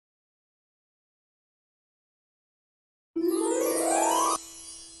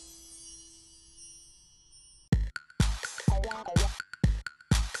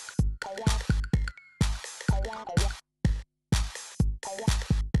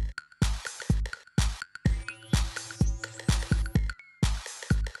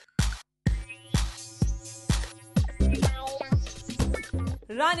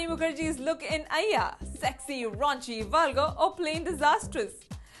Rani Mukerji's look in Aiyyaa, sexy, raunchy, vulgar or plain disastrous.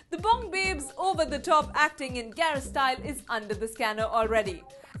 The Bong babe's over-the-top acting in garish style is under the scanner already.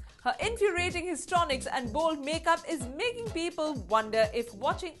 Her infuriating histrionics and bold makeup is making people wonder if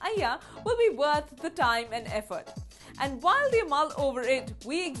watching Aiyyaa will be worth the time and effort. And while they mull over it,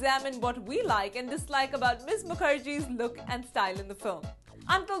 we examine what we like and dislike about Ms. Mukerji's look and style in the film.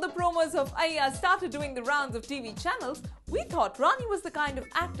 Until the promos of Aiyyaa started doing the rounds of TV channels, we thought Rani was the kind of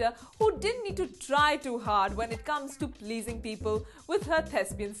actor who didn't need to try too hard when it comes to pleasing people with her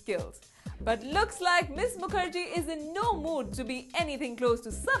thespian skills. But looks like Ms. Mukerji is in no mood to be anything close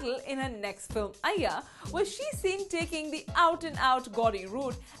to subtle in her next film Aiyyaa, where she's seen taking the out-and-out gaudy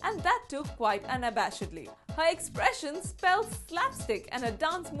route, and that too quite unabashedly. Her expression spells slapstick and her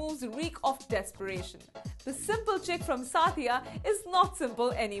dance moves reek of desperation. The simple chick from Sathiya is not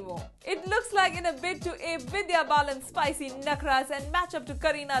simple anymore. It looks like in a bid to ape Vidya Balan's spicy nakras and match up to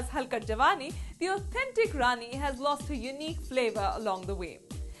Kareena's Halkat Jawani, the authentic Rani has lost her unique flavor along the way.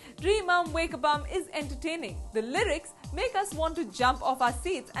 Dream Wake Up is entertaining. The lyrics make us want to jump off our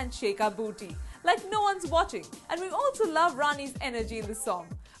seats and shake our booty, like no one's watching. And we also love Rani's energy in the song.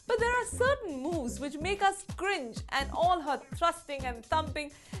 But there are certain moves which make us cringe, and all her thrusting and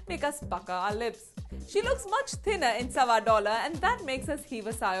thumping make us pucker our lips. She looks much thinner in Sawa Dollar, and that makes us heave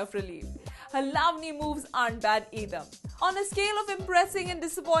a sigh of relief. Her Lavani moves aren't bad either. On a scale of impressing and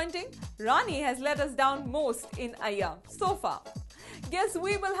disappointing, Rani has let us down most in Aiyyaa so far. Guess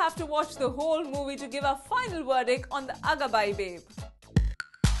we will have to watch the whole movie to give a final verdict on the Agabai babe.